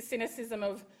didn't need the cynicism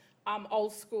of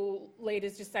old school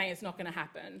leaders just saying it's not going to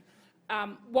happen.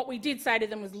 What we did say to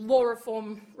them was law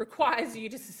reform requires you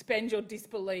to suspend your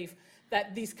disbelief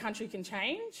that this country can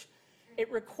change.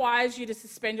 It requires you to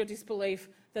suspend your disbelief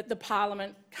that the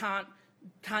Parliament can't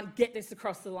get this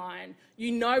across the line.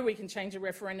 You know we can change a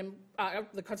referendum,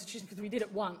 the Constitution, because we did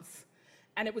it once.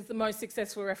 And it was the most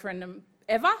successful referendum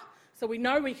ever. So we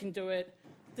know we can do it.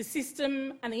 The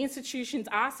system and the institutions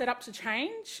are set up to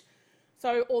change.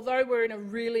 So although we're in a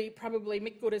really, probably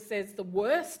Mick Gooda says, the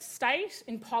worst state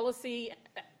in policy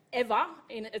ever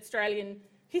in Australian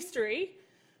history,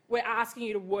 we're asking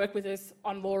you to work with us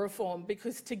on law reform,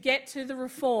 because to get to the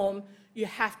reform, you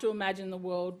have to imagine the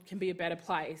world can be a better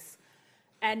place.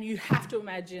 And you have to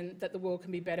imagine that the world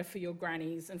can be better for your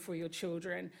grannies and for your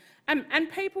children.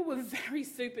 And people were very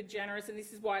super generous, and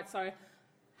this is why it's so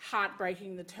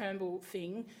heartbreaking, the Turnbull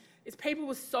thing, is people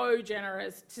were so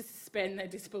generous to suspend their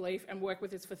disbelief and work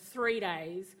with us for 3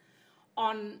 days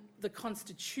on the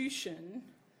Constitution,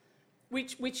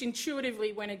 which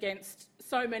intuitively went against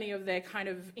so many of their kind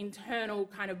of internal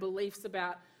kind of beliefs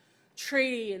about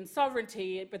treaty and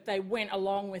sovereignty, but they went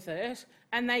along with it,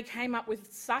 and they came up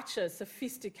with such a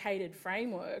sophisticated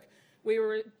framework. We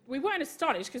weren't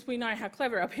astonished because we know how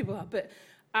clever our people are, but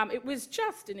it was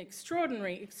just an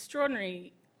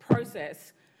extraordinary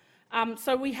process.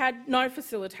 So we had no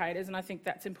facilitators, and I think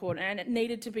that's important, and it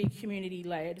needed to be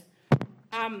community-led.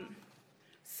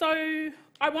 So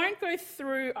I won't go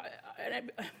through.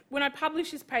 When I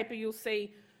publish this paper, you'll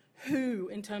see who,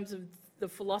 in terms of the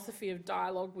philosophy of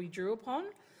dialogue we drew upon.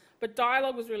 But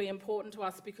dialogue was really important to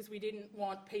us because we didn't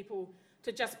want people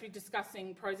to just be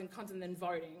discussing pros and cons and then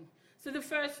voting. So the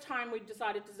first time we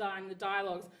decided to design the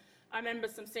dialogues, I remember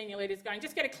some senior leaders going,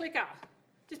 just get a clicker.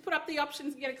 Just put up the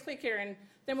options and get a clicker, and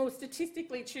then we'll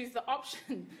statistically choose the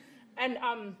option. And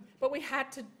but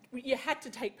you had to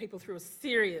take people through a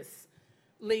serious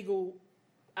legal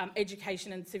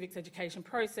education and civics education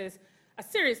process, a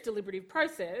serious deliberative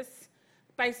process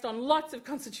based on lots of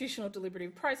constitutional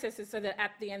deliberative processes, so that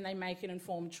at the end they make an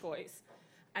informed choice.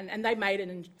 And they made an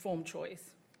informed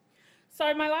choice.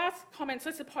 So my last comments,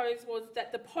 I suppose, was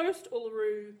that the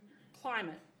post-Uluru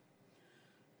climate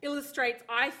illustrates,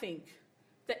 I think,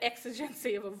 the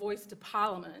exigency of a voice to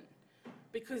Parliament,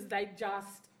 because they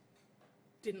just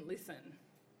didn't listen.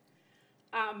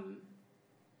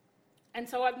 And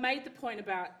so I've made the point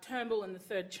about Turnbull and the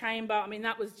third chamber. I mean,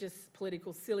 that was just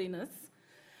political silliness.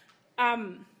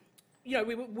 You know,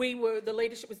 the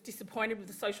leadership was disappointed with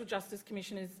the Social Justice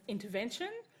Commissioner's intervention,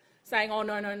 saying, oh,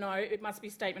 no, it must be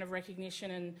a statement of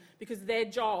recognition, and because their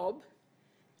job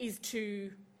is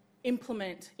to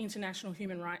implement international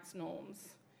human rights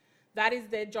norms. That is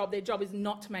their job. Their job is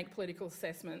not to make political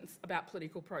assessments about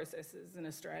political processes in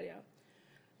Australia.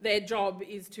 Their job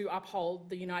is to uphold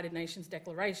the United Nations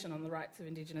Declaration on the Rights of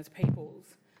Indigenous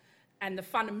Peoples. And the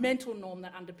fundamental norm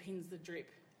that underpins the DRIP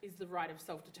is the right of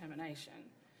self-determination.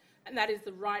 And that is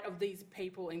the right of these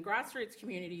people in grassroots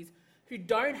communities who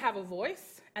don't have a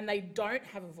voice, and they don't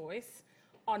have a voice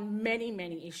on many,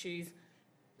 many issues.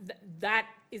 That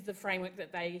is the framework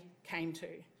that they came to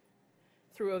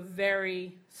through a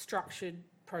very structured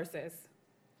process.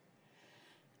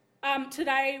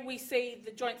 Today we see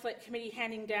the Joint Select Committee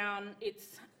handing down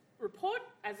its report.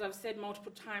 As I've said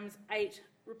multiple times, 8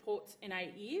 reports in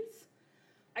 8 years.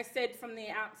 I said from the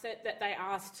outset that they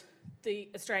asked the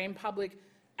Australian public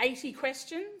 80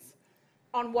 questions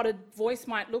on what a voice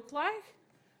might look like.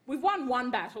 We've won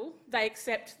one battle. They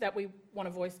accept that we want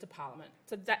a voice to Parliament.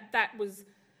 So that was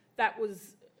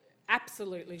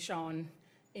absolutely shown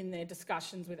in their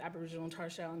discussions with Aboriginal and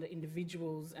Torres Strait Islander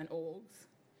individuals and orgs.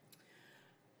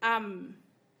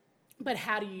 But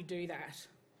how do you do that?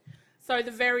 So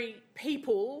the very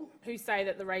people who say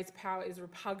that the race power is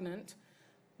repugnant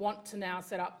want to now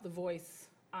set up the voice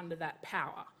under that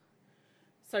power.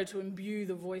 So to imbue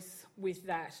the voice with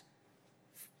that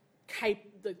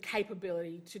the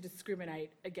capability to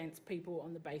discriminate against people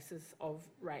on the basis of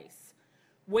race.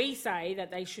 We say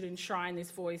that they should enshrine this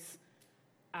voice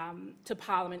to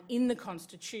Parliament in the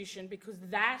Constitution, because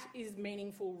that is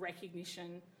meaningful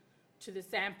recognition to the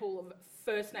sample of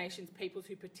First Nations peoples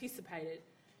who participated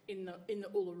in the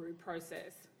Uluru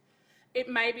process. It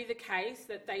may be the case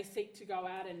that they seek to go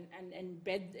out and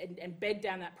bed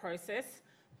down that process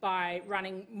by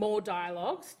running more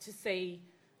dialogues to see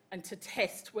and to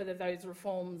test whether those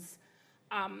reforms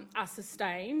are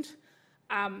sustained.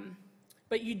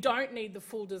 But you don't need the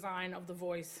full design of the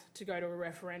voice to go to a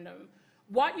referendum.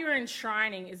 What you're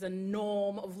enshrining is a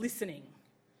norm of listening.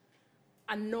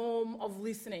 A norm of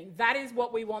listening. That is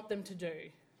what we want them to do.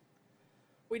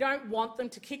 We don't want them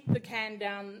to kick the can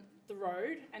down the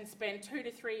road and spend 2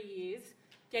 to 3 years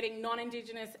getting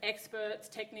non-Indigenous experts,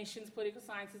 technicians, political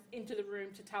scientists into the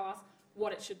room to tell us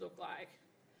what it should look like.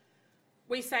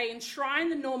 We say enshrine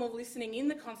the norm of listening in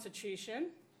the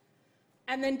Constitution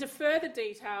and then defer the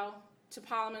detail to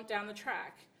Parliament down the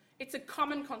track. It's a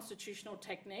common constitutional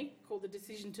technique called the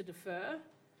decision to defer.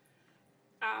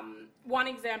 One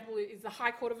example is the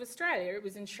High Court of Australia. It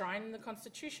was enshrined in the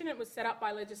Constitution. It was set up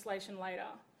by legislation later.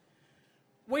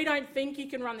 We don't think you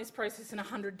can run this process in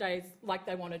 100 days like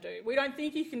they want to do. We don't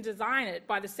think you can design it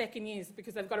by the second year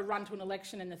because they've got to run to an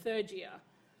election in the third year.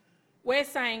 We're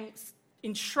saying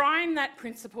enshrine that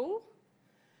principle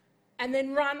and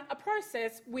then run a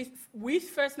process with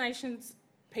First Nations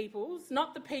peoples,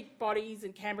 not the peak bodies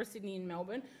in Canberra, Sydney and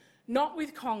Melbourne, not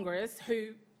with Congress, who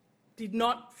did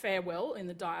not fare well in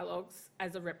the dialogues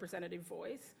as a representative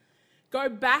voice. Go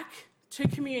back to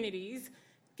communities,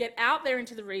 get out there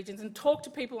into the regions and talk to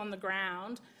people on the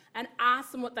ground and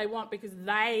ask them what they want, because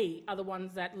they are the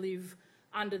ones that live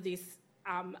under this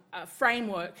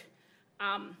framework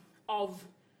of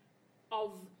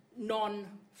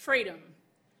non-freedom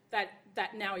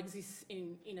that now exists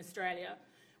in Australia.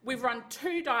 We've run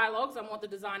 2 dialogues on what the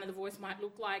design of the voice might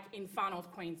look like in Far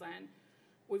North Queensland.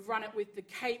 We've run it with the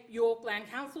Cape York Land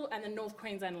Council and the North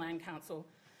Queensland Land Council.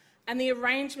 And the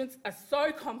arrangements are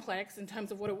so complex in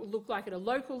terms of what it would look like at a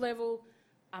local level,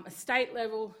 a state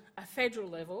level, a federal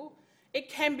level. It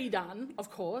can be done, of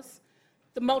course.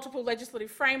 The multiple legislative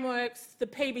frameworks, the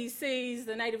PBCs,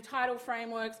 the native title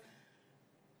frameworks,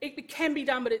 it can be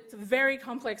done, but it's very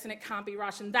complex and it can't be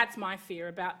rushed. And that's my fear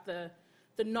about the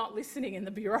not listening in the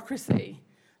bureaucracy.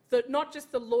 Not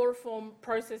just the law reform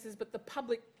processes, but the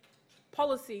public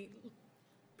policy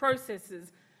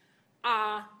processes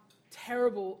are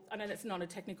terrible. I know that's not a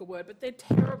technical word, but they're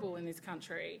terrible in this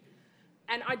country.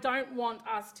 And I don't want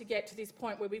us to get to this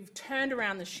point where we've turned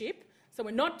around the ship. So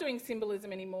we're not doing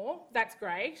symbolism anymore. That's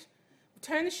great. We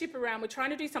turn the ship around. We're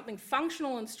trying to do something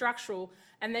functional and structural,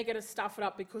 and they're going to stuff it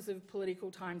up because of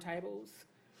political timetables.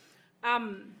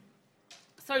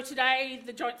 So today,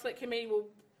 the Joint Select Committee will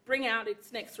bring out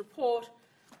its next report.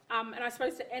 And I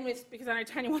suppose to end with, because I know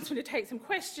Tanya wants me to take some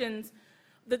questions,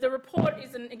 that the report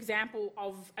is an example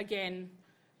of, again,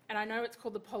 and I know it's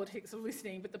called the politics of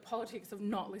listening, but the politics of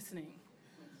not listening.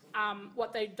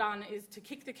 What they've done is to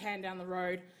kick the can down the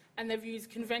road, and they've used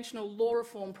conventional law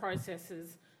reform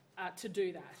processes to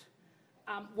do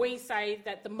that. We say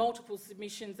that the multiple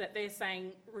submissions that they're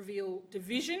saying reveal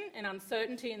division and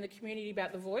uncertainty in the community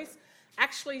about the voice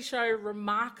actually show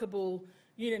remarkable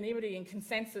unanimity and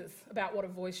consensus about what a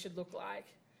voice should look like.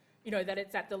 You know, that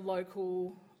it's at the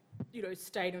local,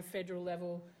 state and federal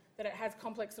level, that it has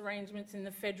complex arrangements in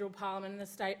the federal parliament and the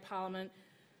state parliament.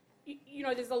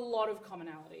 There's a lot of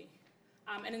commonality.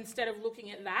 And instead of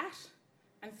looking at that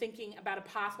and thinking about a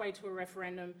pathway to a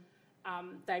referendum,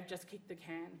 they've just kicked the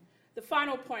can. The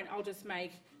final point I'll just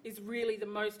make is really the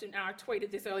most, and I tweeted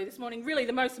this early this morning, really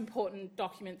the most important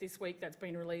document this week that's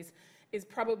been released is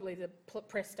probably the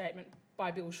press statement by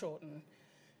Bill Shorten.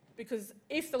 Because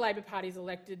if the Labor Party is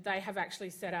elected, they have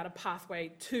actually set out a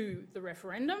pathway to the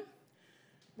referendum.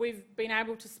 We've been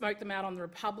able to smoke them out on the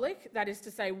Republic. That is to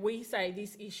say, we say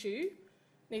this issue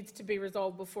needs to be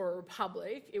resolved before a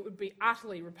Republic. It would be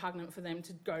utterly repugnant for them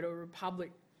to go to a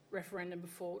Republic referendum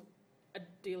before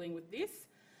dealing with this.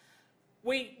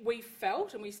 We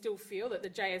felt, and we still feel, that the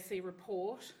JSC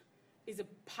report is a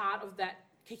part of that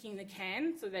kicking the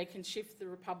can so they can shift the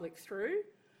Republic through,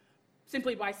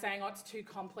 simply by saying, it's too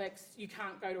complex, you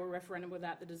can't go to a referendum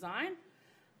without the design.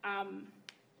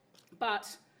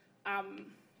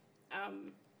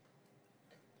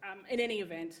 In any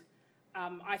event,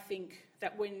 I think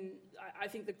that I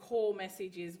think the core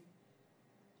message is,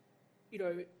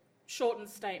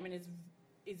 Shorten's statement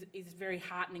is very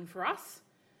heartening for us,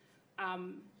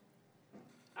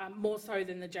 more so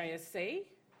than the JSC.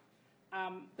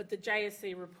 But the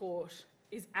JSC report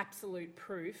is absolute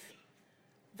proof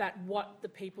that what the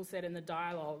people said in the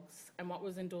dialogues and what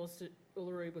was endorsed at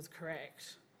Uluru was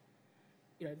correct.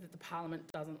 That the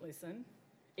Parliament doesn't listen,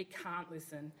 it can't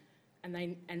listen,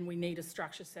 and we need a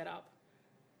structure set up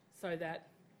so that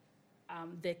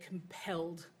they're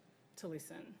compelled to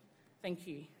listen. Thank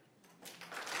you.